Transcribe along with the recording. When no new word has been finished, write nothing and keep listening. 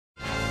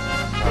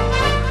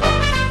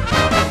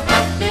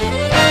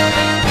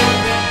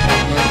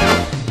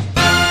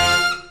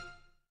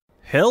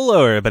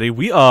Hello everybody,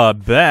 we are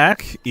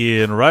back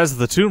in Rise of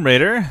the Tomb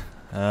Raider.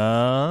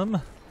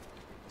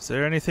 Is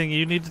there anything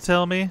you need to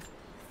tell me?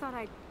 Thought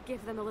I'd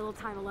give them a little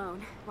time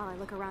alone while I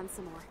look around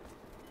some more.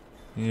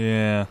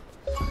 Yeah.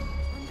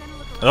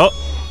 Oh!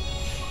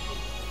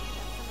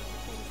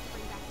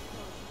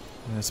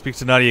 Speak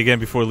to Nadia again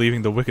before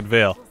leaving the Wicked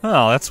Vale.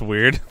 Oh, that's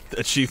weird.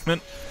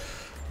 Achievement.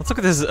 Let's look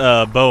at this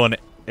bow and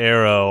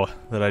arrow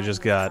that I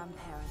just got.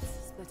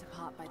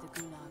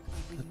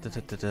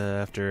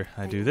 After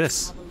I do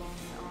this.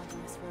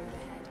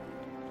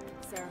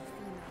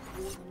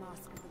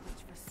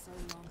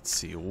 Let's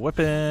see,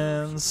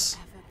 weapons.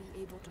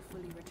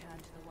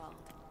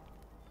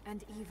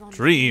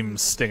 Dream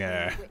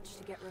Stinger.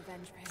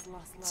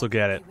 Let's look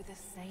at it.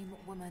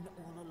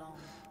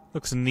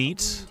 Looks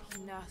neat.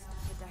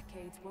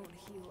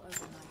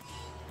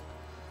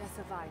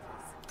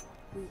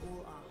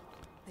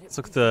 Let's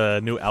look at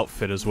the new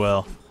outfit as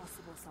well.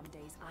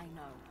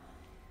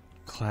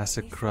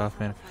 Classic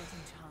Craftman.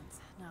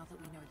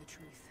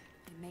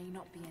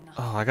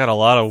 Oh, I got a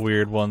lot of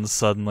weird ones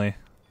suddenly.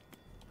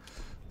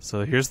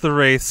 So here's the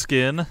Wraith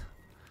skin.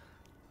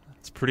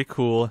 It's pretty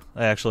cool,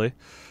 actually.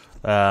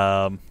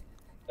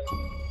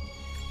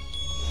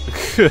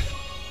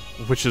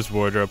 Witch's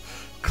Wardrobe.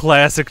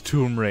 Classic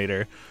Tomb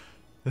Raider.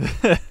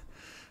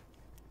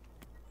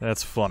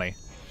 That's funny.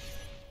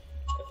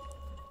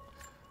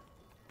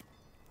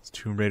 It's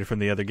Tomb Raider from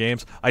the other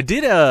games. I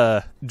did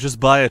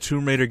just buy a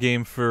Tomb Raider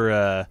game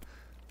for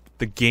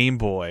the Game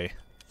Boy.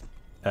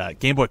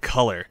 Game Boy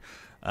Color.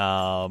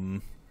 I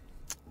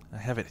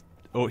have it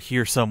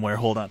here somewhere.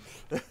 Hold on.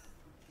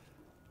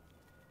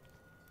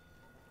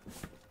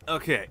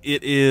 Okay,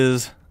 it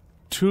is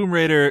Tomb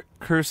Raider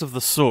Curse of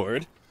the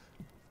Sword.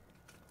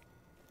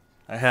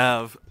 I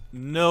have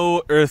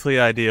no earthly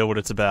idea what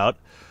it's about.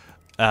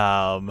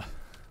 Classic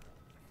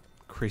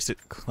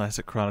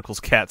Chronicles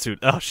Catsuit.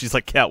 Oh, she's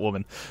like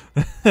Catwoman.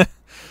 Oh,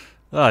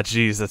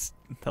 jeez,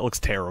 that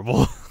looks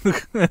terrible.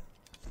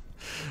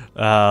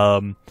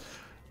 But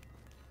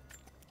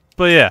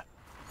yeah,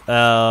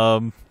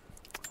 I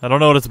don't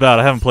know what it's about.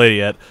 I haven't played it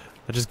yet.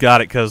 I just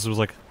got it because it was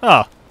like,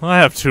 oh, I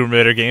have Tomb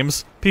Raider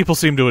games. People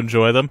seem to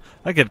enjoy them.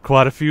 I get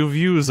quite a few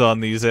views on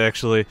these,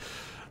 actually.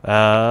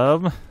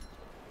 Alright,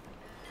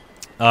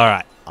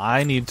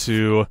 I need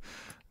to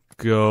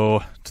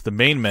go to the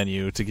main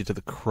menu to get to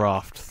the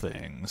Croft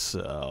thing,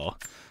 so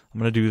I'm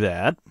gonna do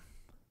that.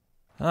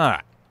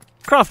 Alright,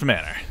 Croft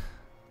Manor.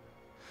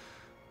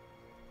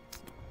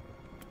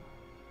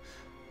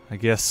 I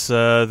guess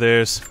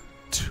there's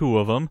two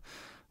of them.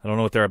 I don't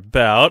know what they're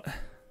about,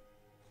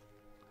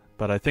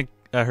 but I think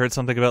I heard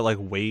something about like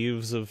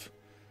waves of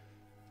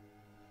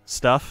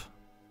stuff.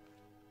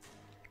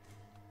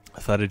 I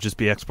thought it'd just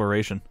be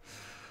exploration.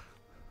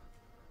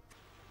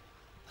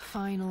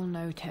 Final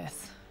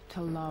notice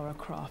to Lara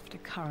Croft, a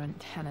current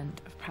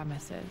tenant of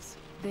premises.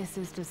 This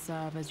is to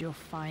serve as your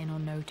final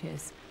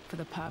notice for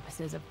the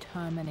purposes of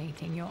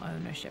terminating your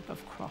ownership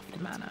of Croft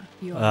Manor.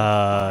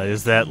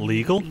 Is that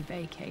legal?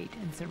 Vacate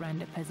and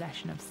surrender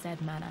possession of said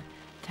manor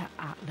to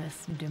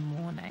Atlas de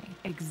Mornay,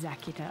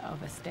 executor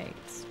of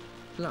estates.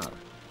 Lara,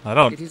 I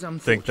don't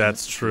think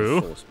that's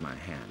true. Forced my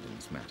hand in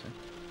this matter,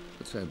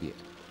 but so be it.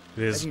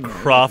 It is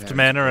Croft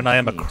Manor, and I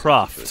am a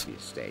Croft. The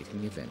estate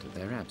in the event of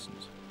their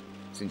absence.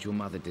 Since your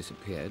mother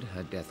disappeared,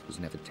 her death was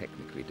never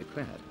technically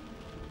declared.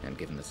 And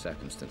given the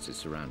circumstances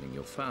surrounding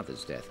your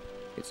father's death,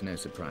 it's no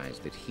surprise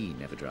that he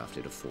never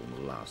drafted a formal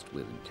last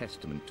will and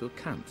testament to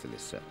account for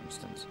this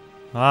circumstance.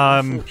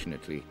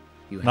 Unfortunately,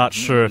 not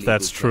sure if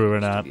that's true or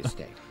not.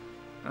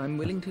 I'm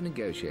willing to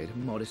negotiate a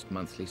modest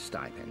monthly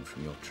stipend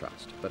from your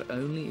trust, but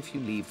only if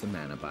you leave the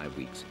manor by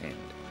week's end.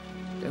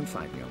 Don't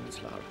fight me on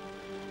this, Lara.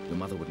 Your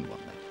mother wouldn't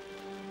want that.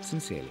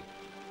 Sincerely,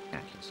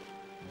 Atlas.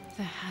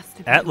 There has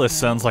to be Atlas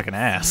sounds like an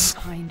ass.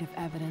 some kind of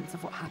evidence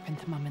of what happened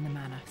to Mum in the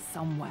manor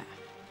somewhere.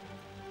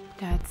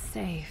 Dad's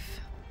safe.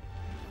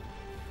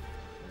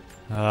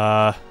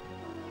 I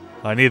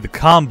need the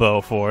combo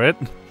for it.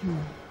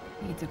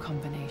 Needs a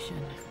combination.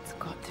 It's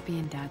got to be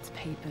in Dad's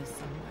papers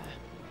somewhere.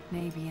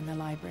 Maybe in the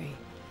library.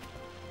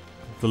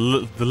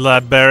 The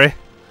library.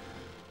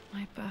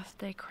 My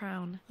birthday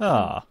crown.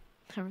 Ah,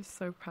 I was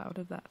so proud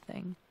of that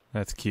thing.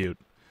 that's cute.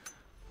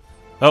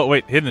 Oh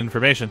wait, hidden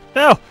information.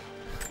 No.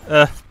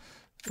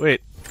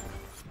 Wait.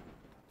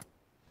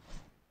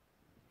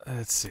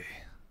 Let's see.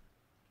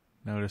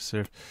 Notice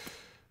there.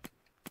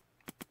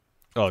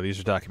 Oh, these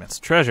are documents.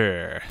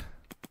 Treasure.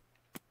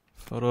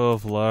 Photo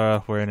of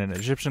Lara wearing an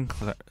Egyptian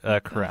crown.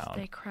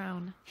 Birthday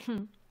crown.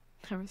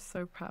 I was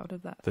so proud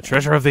of that. The thing.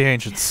 treasure of the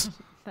ancients.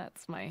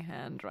 That's my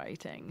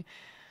handwriting.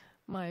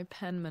 My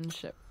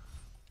penmanship.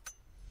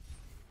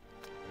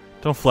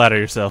 Don't flatter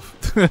yourself.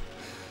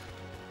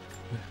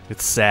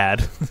 It's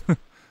sad.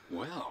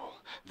 Well,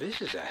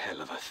 this is a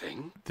hell of a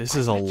thing. This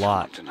is a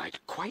lot. Tonight,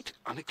 quite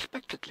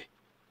unexpectedly.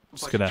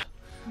 Just gonna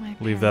My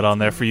leave that on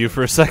there for you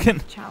for a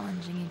second.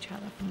 Challenging each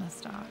other from the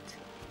start.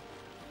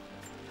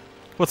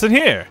 What's in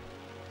here?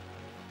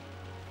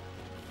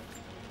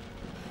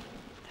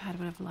 Dad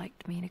would have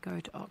liked me to go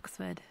to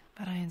Oxford,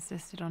 but I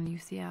insisted on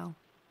UCL.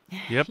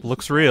 Yep,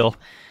 looks real.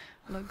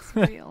 Looks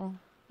real.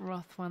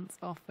 Roth once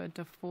offered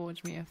to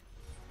forge me a...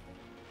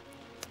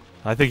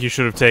 I think you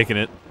should have taken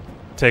it.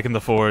 Taken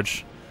the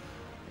forge.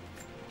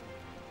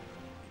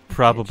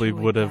 Probably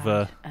would have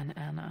and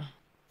Anna.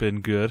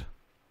 been good.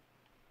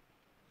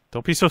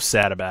 Don't be so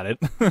sad about it.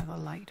 Never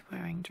liked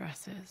wearing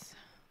dresses,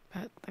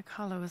 but the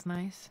color was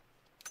nice.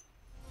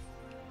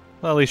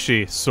 Well, at least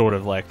she sort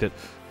of liked it.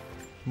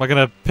 Am I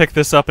gonna pick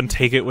this up and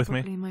take it with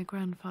me? Probably my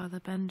grandfather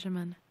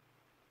Benjamin.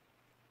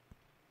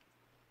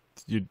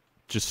 You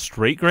just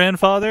straight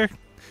grandfather?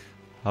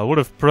 I would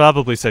have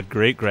probably said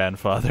great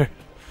grandfather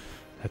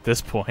at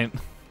this point.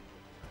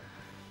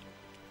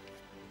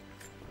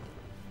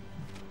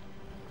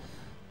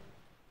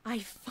 I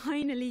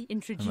finally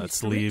introduced And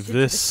let's Richard leave to the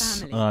this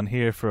family. on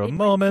here for a It went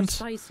moment.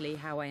 precisely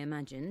how I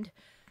imagined.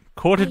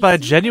 Courted I by a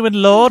see.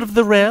 genuine lord of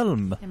the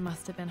realm. It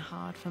must have been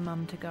hard for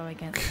Mum to go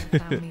against her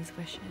family's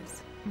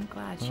wishes. I'm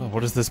glad she Oh,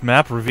 what does this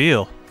map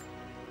reveal?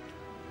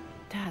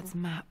 Dad's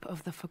map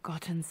of the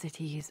forgotten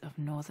cities of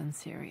northern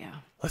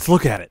Syria. Let's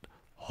look at it.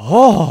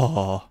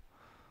 Oh!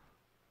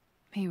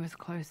 He was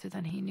closer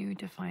than he knew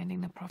to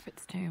finding the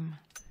prophet's tomb.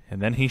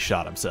 And then he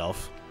shot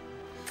himself.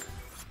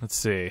 Let's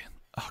see.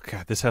 Oh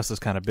god, this house is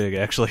kind of big,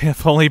 actually.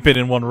 I've only been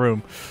in one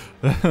room.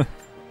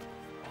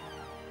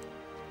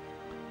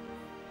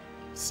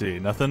 See,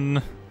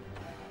 nothing.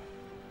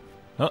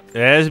 Oh,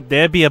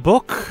 there'd be a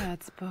book.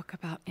 Dad's book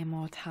about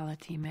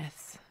immortality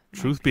myths.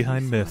 Truth My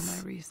behind piece for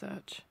myths. My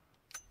research.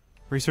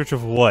 Research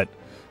of what?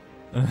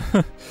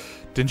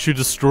 Didn't you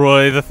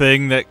destroy the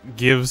thing that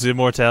gives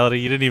immortality?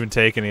 You didn't even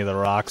take any of the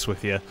rocks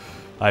with you,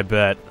 I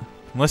bet.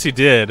 Unless you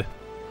did,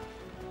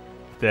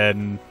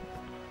 then,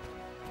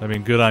 I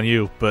mean, good on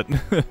you, but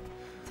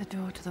The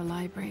door to the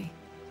library.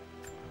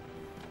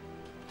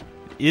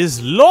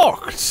 is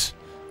locked.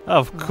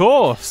 Of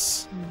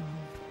course.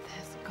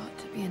 There's got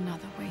to be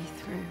another way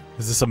through.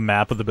 Is this a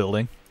map of the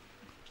building?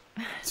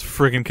 It's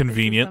friggin' This is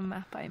convenient. the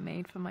map I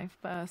made for my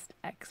first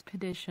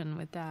expedition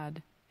with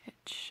Dad. It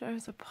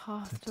shows a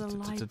path to the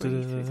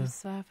library through the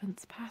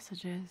servants'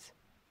 passages.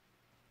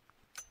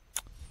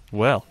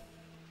 Well,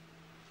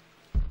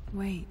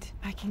 Wait,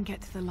 I can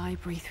get to the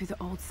library through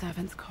the old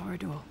servants'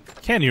 corridor.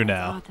 can you There's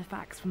now?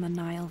 Artifacts from the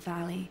Nile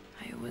Valley.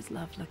 I always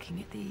loved looking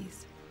at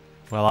these.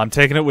 Well, I'm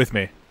taking it with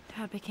me.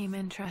 Dad became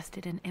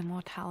interested in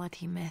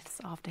immortality myths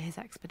after his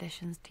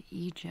expeditions to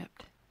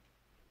Egypt.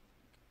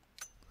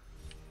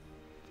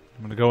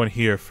 I'm gonna go in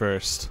here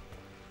first.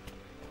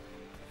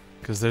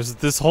 Because there's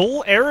this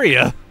whole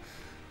area.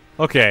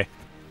 Okay.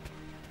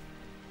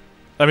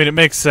 I mean, it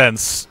makes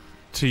sense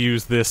to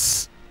use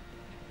this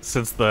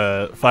since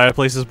the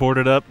fireplace is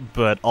boarded up,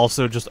 but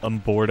also just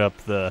unboard up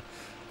the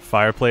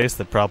fireplace.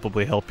 That'd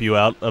probably help you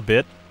out a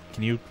bit.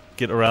 Can you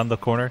get around the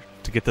corner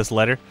to get this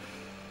letter?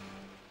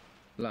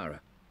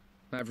 Lara,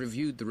 I've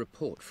reviewed the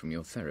report from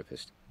your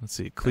therapist. Let's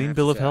see. I Clean have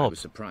bill to of say I health. was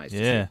surprised to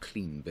see Yeah. a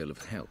clean bill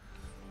of health.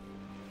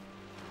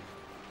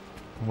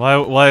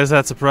 Why is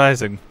that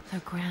surprising? The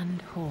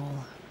Grand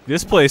Hall.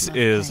 This place Love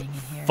is playing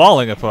in here.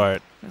 falling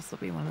apart. This will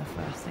be one of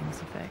the first things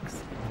to fix.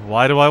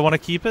 Why do I want to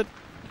keep it?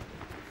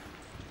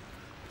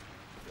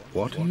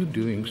 What are you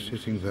doing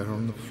sitting there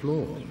on the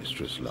floor,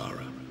 Mistress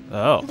Lara?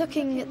 Oh,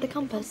 Looking at the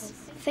compass,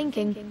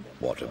 thinking.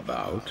 What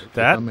about?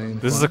 that? if I may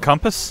This is a inquire?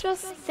 compass?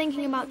 Just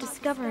thinking about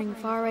discovering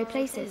faraway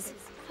places,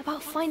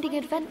 about finding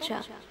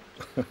adventure.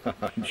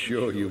 I'm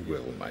sure you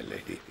will, my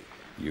lady.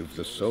 You've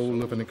the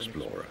soul of an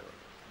explorer.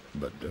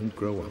 But don't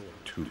grow up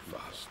too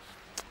fast.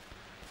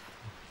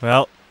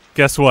 Well,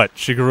 guess what?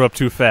 She grew up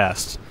too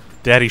fast.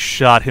 Daddy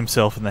shot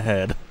himself in the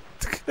head.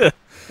 The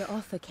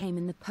offer came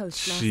in the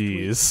post last week,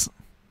 Jeez.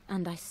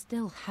 and I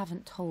still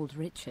haven't told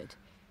Richard.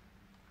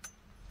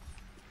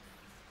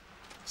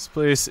 This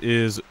place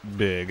is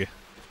big.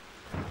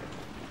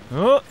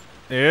 Oh,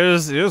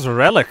 here's a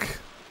relic.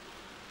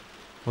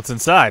 What's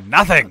inside?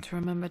 Nothing! Got to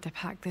remember to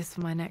pack this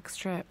for my next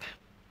trip.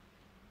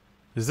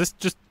 Is this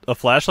just a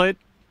flashlight?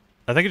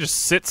 I think it just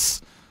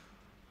sits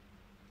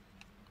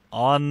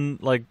on,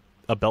 like,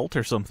 a belt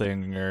or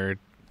something, or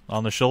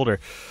on the shoulder.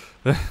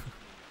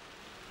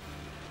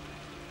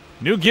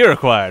 New gear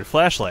acquired.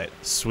 Flashlight.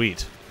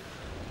 Sweet.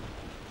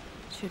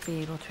 Should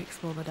be able to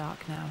explore the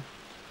dark now.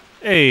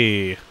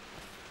 Hey.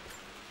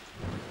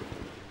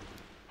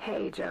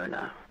 Hey,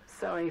 Jonah.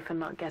 Sorry for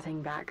not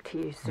getting back to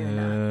you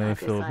sooner. I've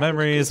Filled with decided to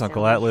memories. do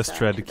Uncle some Atlas research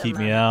tried to at the keep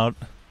me moment.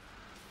 out.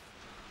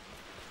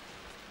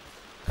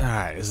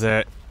 Alright, is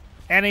there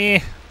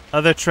any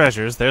other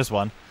treasures? There's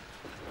one.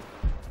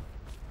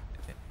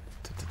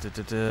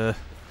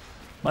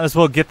 Might as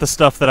well get the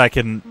stuff that I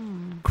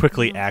can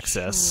quickly I'm not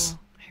access. sure.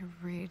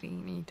 I really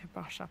need to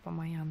brush up on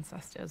my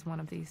ancestors one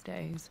of these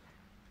days.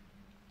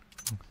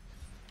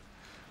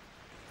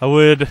 I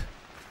would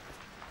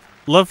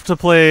love to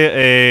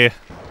play a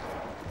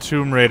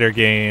Tomb Raider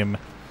game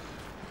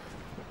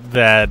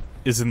that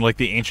is in, like,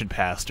 the ancient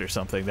past or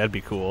something. That'd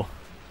be cool.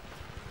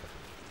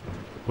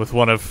 With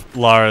one of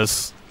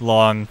Lara's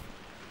long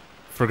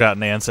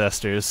forgotten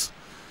ancestors.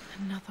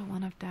 Another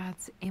one of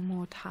Dad's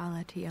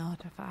immortality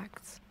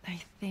artifacts.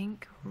 I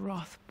think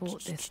Roth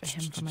bought this for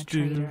him from a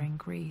trader in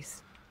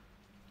Greece.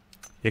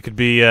 It could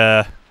be,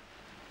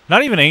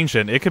 not even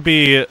ancient. It could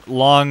be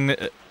long,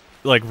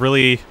 like,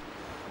 really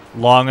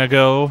long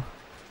ago,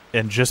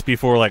 and just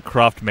before, like,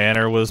 Croft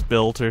Manor was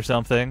built or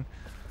something.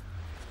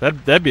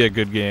 That'd be a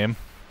good game.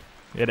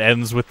 It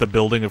ends with the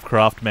building of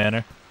Croft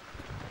Manor.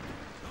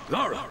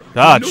 Lara!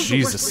 Ah, you know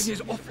Jesus. The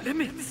West Wing is off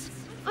limits.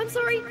 I'm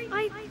sorry,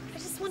 I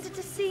just wanted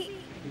to see.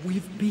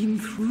 We've been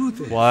through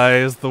this. Why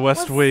is the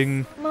West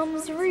Wing...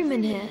 Mum's room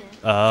in here?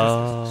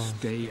 Oh.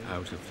 Stay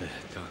out of there,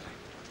 darling.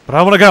 But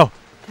I want to go!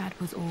 Dad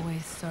was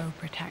always so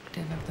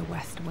protective of the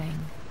West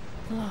Wing.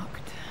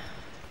 Locked.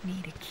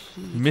 Need a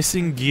key.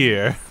 Missing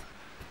gear.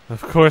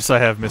 Of course I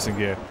have missing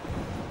gear.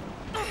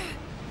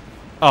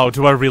 Oh,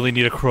 do I really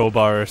need a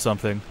crowbar or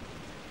something?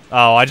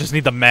 Oh, I just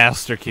need the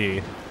master key.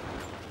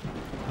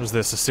 What is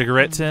this, a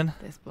cigarette tin?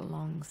 This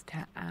belongs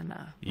to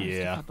Anna. Most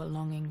Yeah. of her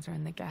belongings are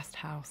in the guest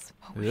house.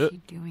 What was Yep. she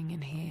doing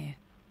in here?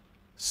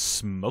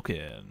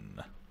 Smoking.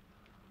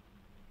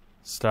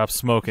 Stop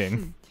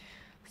smoking.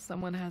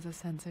 Someone has a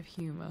sense of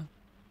humor.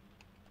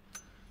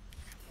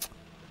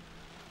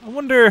 I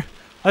wonder...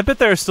 I bet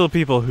there are still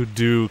people who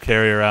do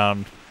carry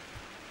around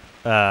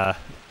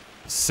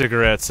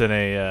cigarettes in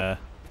a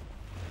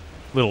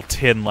little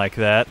tin like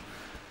that.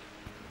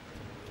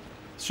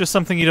 It's just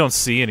something you don't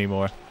see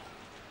anymore.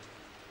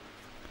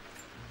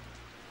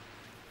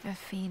 A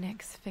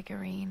phoenix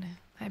figurine.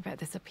 I bet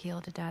this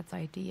appealed to Dad's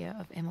idea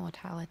of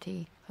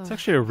immortality. It's of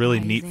actually a really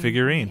neat rising from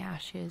figurine. the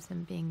ashes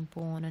and being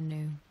born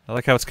anew. I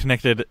like how it's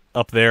connected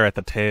up there at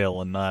the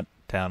tail and not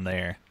down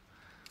there.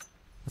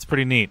 That's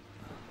pretty neat.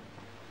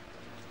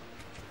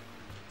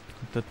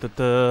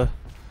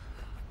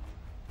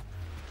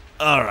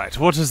 Alright,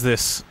 what is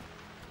this?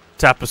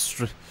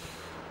 Tapestry.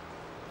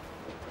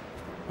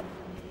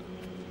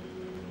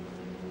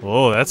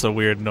 Oh, that's a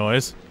weird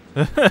noise.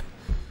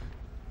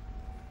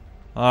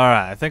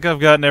 Alright, I think I've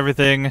gotten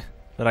everything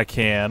that I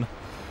can.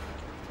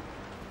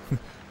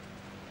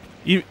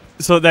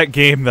 So that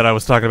game that I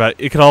was talking about,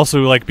 it could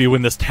also like be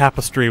when this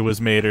tapestry was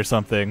made or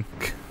something.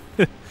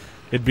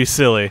 It'd be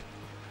silly.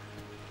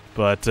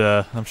 But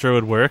I'm sure it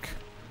would work.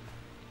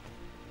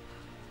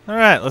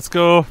 Alright, let's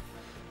go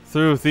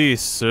through the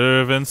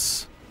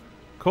servants'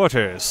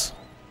 quarters.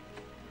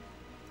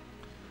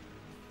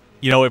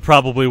 You know, it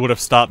probably would have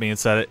stopped me and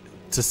said it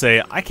to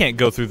say, I can't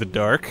go through the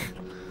dark.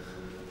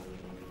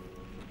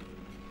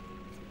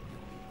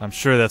 I'm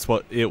sure that's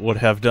what it would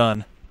have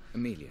done.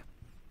 Amelia,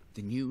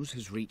 the news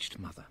has reached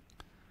Mother.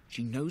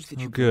 She knows that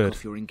you good. broke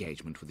off your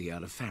engagement with the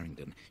Earl of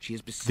Farringdon. She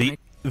is beside...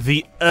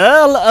 The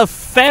Earl of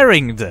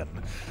Farringdon!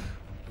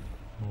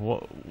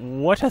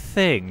 What a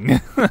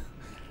thing.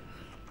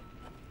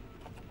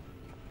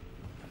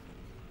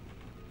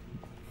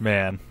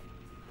 Man.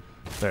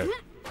 There.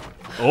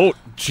 Oh,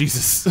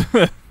 Jesus.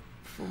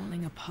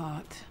 Falling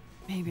apart.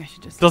 Maybe I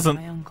should just Doesn't-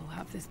 let my uncle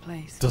have this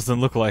place. Doesn't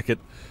look like it.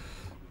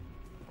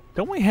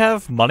 Don't we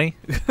have money?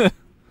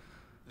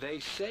 They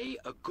say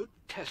a good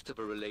test of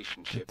a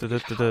relationship is how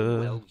Da-da-da-da.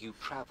 well you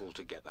travel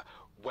together.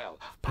 Well,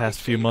 Past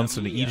I few say months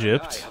in Amelia and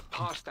Egypt. I have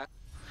passed that.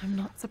 I'm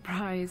not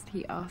surprised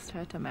he asked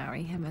her to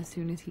marry him as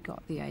soon as he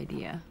got the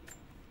idea.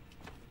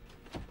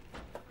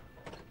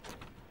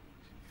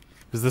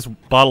 Is this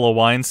bottle of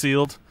wine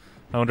sealed?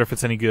 I wonder if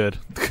it's any good.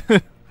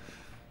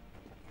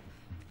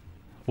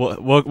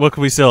 What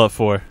can we sell it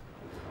for?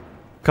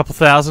 Couple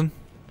thousand?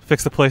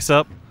 Fix the place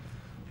up?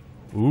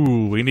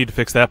 Ooh, we need to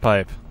fix that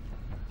pipe.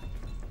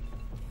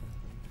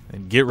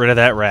 And get rid of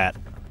that rat.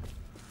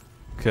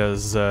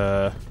 Because,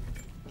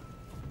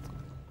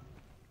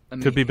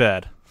 could be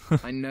bad.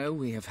 I know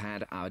we have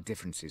had our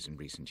differences in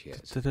recent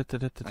years.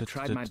 I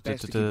tried my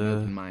best to keep an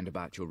open mind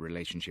about your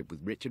relationship with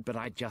Richard, but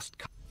I just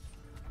can't.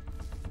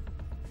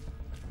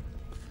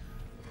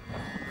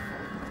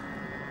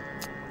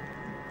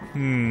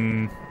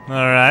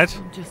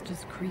 Alright. Just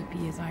as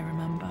creepy as I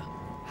remember.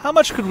 How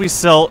much could we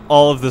sell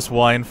all of this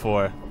wine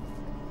for?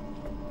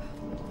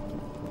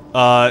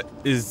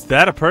 Is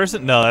that a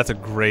person? No, that's a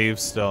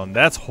gravestone.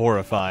 That's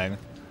horrifying.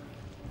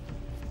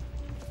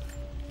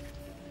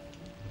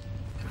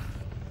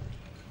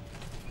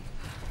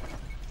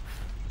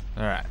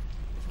 Alright.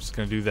 I'm just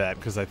gonna do that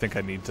because I think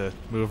I need to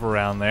move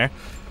around there.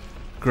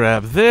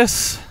 Grab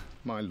this.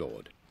 My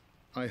lord,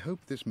 I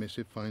hope this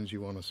missive finds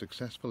you on a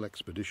successful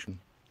expedition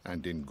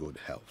and in good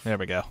health. There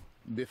we go.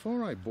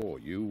 Before I bore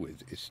you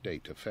with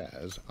estate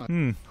affairs,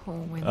 I... Poor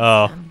Winston.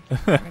 Oh.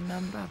 I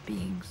remember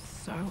being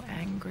so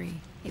angry.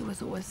 He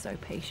was always so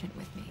patient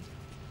with me.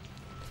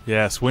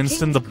 Yes,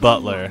 Winston the King's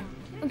butler.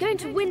 Cornwall. I'm going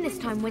to win this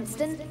time,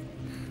 Winston.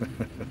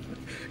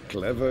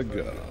 Clever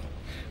girl.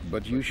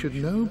 But you should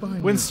know by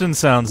now, Winston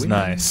sounds winning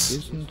nice.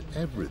 isn't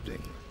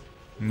everything.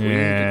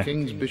 Yeah.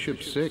 Queen to King's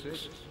Bishop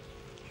 6.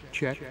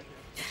 Check.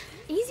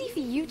 Easy for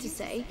you to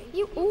say.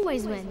 You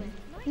always win.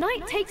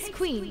 Knight takes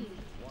queen.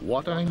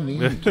 What I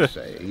mean to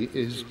say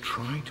is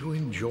try to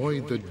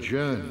enjoy the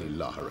journey,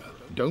 Lara.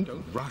 Don't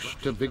rush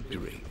to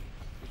victory.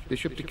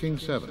 Bishop to King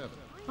 7.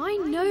 I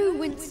know,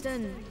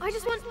 Winston. I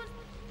just want...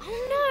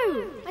 Oh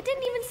no! I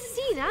didn't even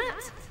see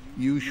that!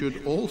 You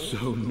should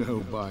also know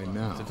by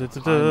now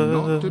I'm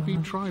not to be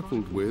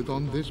trifled with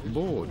on this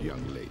board,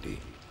 young lady.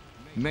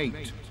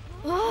 Mate.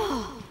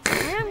 Oh, I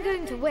am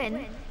going to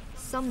win.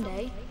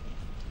 Someday.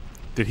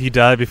 Did he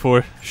die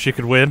before she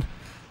could win?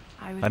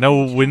 I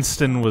know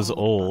Winston was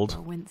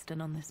old.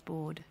 Winston on this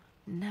board.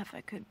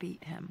 Never could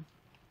beat him.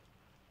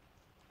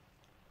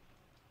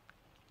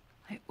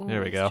 I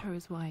There we go.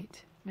 chose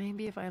white.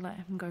 Maybe if I let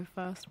him go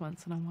first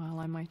once in a while,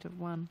 I might have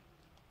won.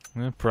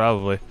 Yeah,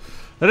 probably.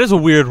 That is a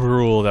weird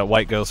rule that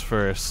white goes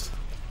first.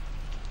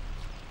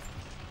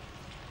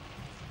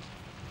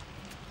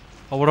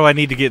 Oh, what do I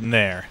need to get in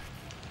there?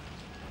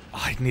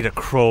 Oh, I need a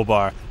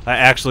crowbar. I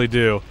actually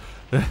do.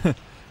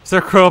 Is there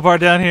a crowbar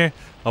down here?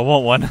 I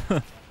want one.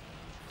 Hope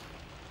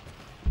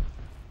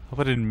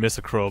I didn't miss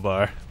a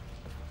crowbar.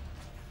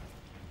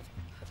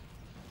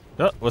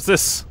 Oh, what's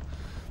this?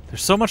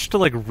 There's so much to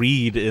like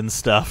read and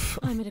stuff.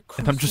 And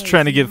I'm just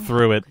trying to get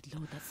through it. Good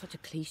Lord, that's such a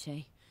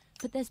cliche.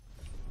 But there's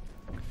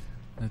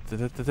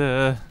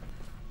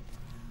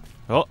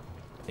Oh,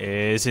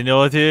 it's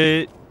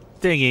another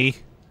thingy.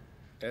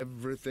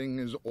 Everything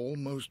is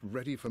almost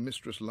ready for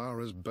Mistress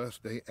Lara's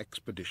birthday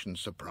expedition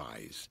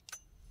surprise.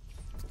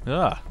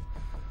 Ah.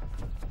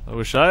 I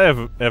wish I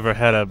ever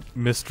had a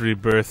mystery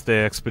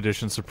birthday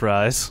expedition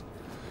surprise.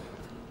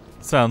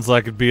 Sounds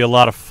like it'd be a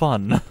lot of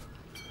fun.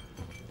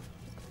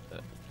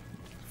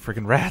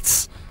 Freaking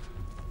rats.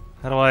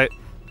 How do I...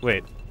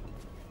 Wait.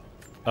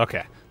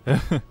 Okay.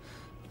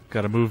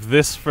 Gotta move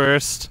this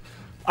first.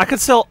 I could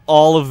sell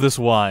all of this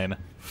wine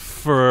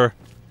for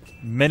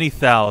many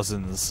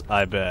thousands,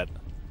 I bet.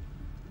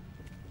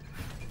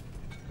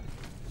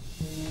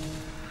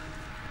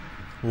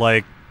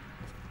 Like...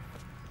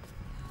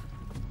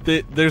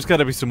 There's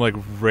gotta be some, like,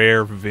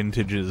 rare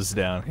vintages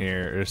down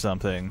here or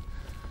something.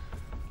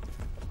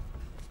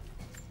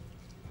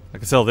 I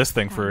could sell this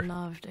thing for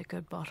a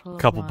good bottle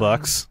couple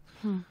bucks.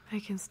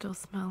 I can still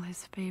smell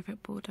his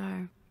favorite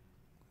Bordeaux.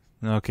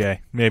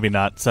 Okay, maybe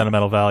not.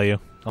 Sentimental value.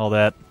 All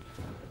that.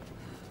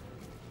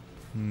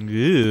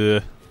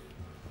 Ugh.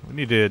 We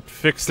need to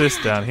fix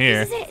this down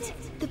here. This is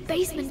it! The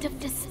basement of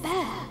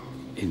despair.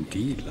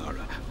 Indeed,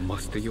 Lara.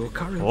 Muster your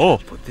courage. Oh.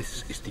 For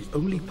this is the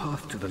only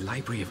path to the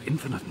Library of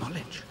Infinite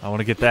Knowledge. I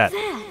want to get that.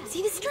 There!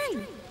 See the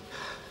string?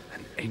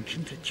 An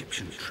ancient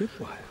Egyptian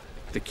tripwire.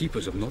 The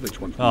keepers of knowledge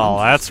want Oh,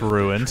 monsters that's to their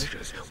ruined.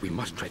 treasures. We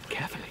must tread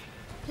carefully.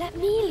 Let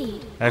me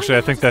lead. Actually,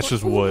 I think that's spot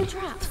just all the wood.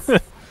 traps.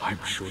 I'm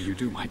sure you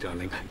do, my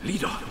darling.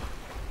 Lead on.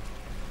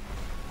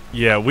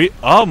 Yeah, we...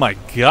 Oh my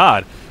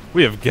god!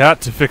 We have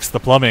got to fix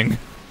the plumbing.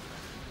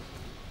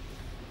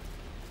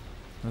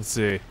 Let's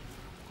see.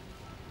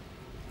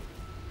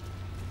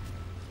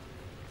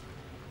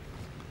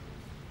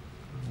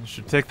 I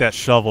should take that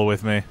shovel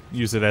with me.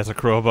 Use it as a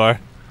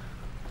crowbar.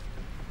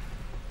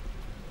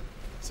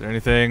 Is there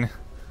anything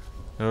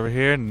over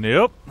here?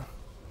 Nope.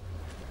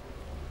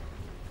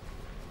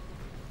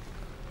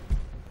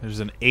 There's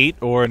an 8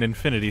 or an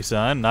infinity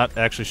sign. Not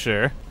actually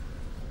sure.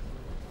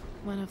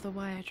 One of the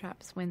wire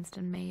traps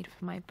Winston made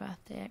for my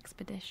birthday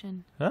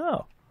expedition.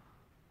 Oh.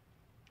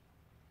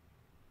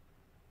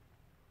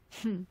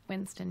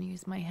 Winston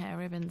used my hair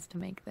ribbons to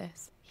make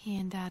this. He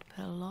and Dad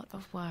put a lot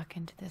of work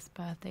into this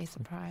birthday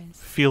surprise.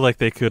 Feel like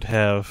they could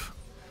have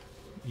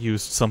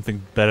used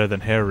something better than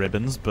hair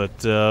ribbons,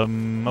 but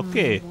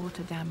okay.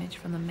 Water damage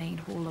from the main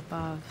hall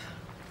above.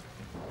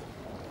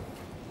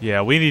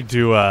 Yeah, we need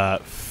to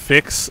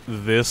fix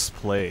this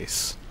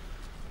place.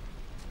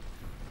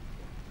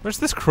 Where's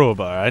this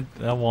crowbar?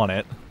 I want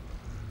it.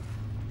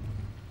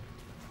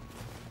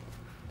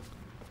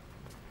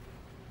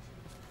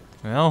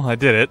 Well, I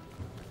did it,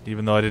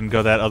 even though I didn't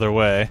go that other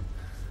way.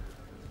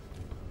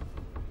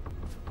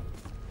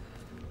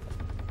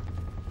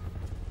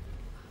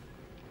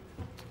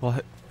 Well,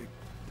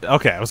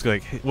 okay, I was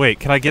like, wait,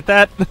 can I get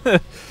that?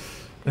 The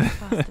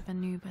bust of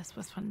Anubis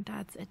was from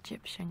Dad's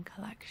Egyptian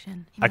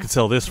collection. I could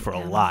sell this for a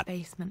lot.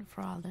 Basement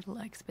for our little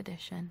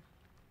expedition.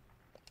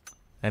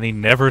 And he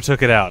never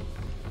took it out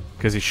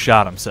because he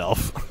shot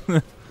himself.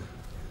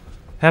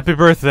 Happy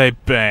birthday,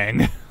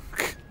 bang.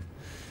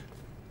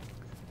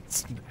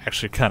 It's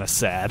actually kind of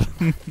sad.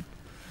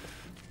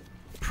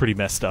 Pretty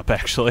messed up,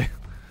 actually.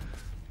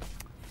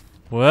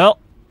 Well,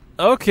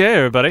 okay,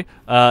 everybody.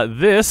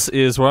 This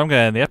is where I'm going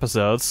to end the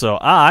episode, so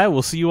I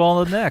will see you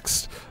all in the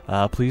next.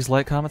 Please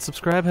like, comment,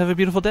 subscribe. Have a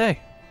beautiful day.